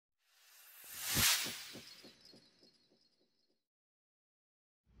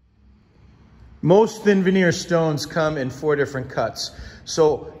Most thin veneer stones come in 4 different cuts.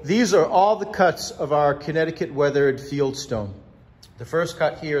 So these are all the cuts of our Connecticut weathered field stone. The first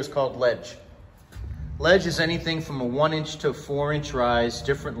cut here is called ledge. Ledge is anything from a 1-inch to a 4-inch rise,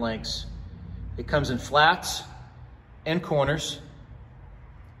 different lengths. It comes in flats and corners.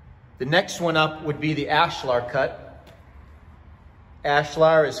 The next one up would be the ashlar cut.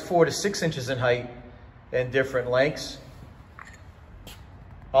 Ashlar is 4 to 6 inches in height and different lengths.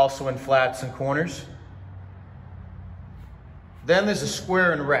 Also in flats and corners. Then there's a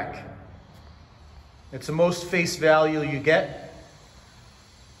square and wreck. It's the most face value you get.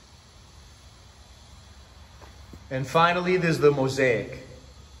 And finally, there's the mosaic.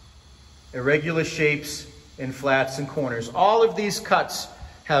 Irregular shapes in flats and corners. All of these cuts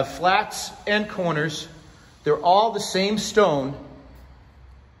have flats and corners. They're all the same stone,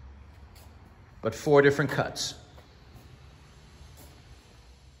 but 4 different cuts.